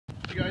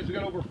Hey guys, we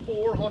got over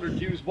 400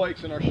 used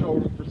bikes in our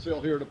showroom for sale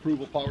here at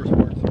Approval Power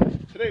Sports.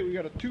 Today we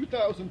got a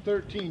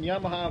 2013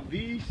 Yamaha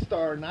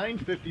Vstar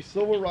 950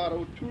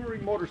 Silverado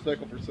touring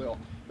motorcycle for sale.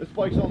 This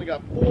bike's only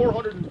got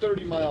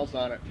 430 miles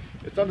on it.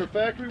 It's under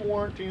factory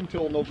warranty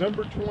until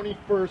November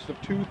 21st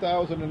of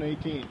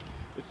 2018.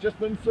 It's just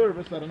been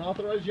serviced at an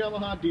authorized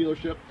Yamaha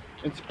dealership,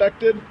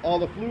 inspected, all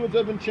the fluids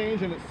have been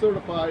changed and it's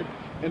certified.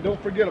 And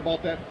don't forget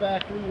about that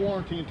factory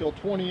warranty until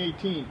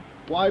 2018.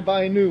 Why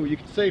buy new? You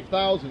can save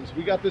thousands.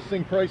 We got this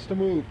thing priced to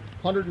move,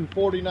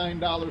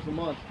 $149 a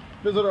month.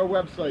 Visit our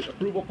website,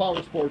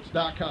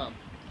 approvalpowersports.com.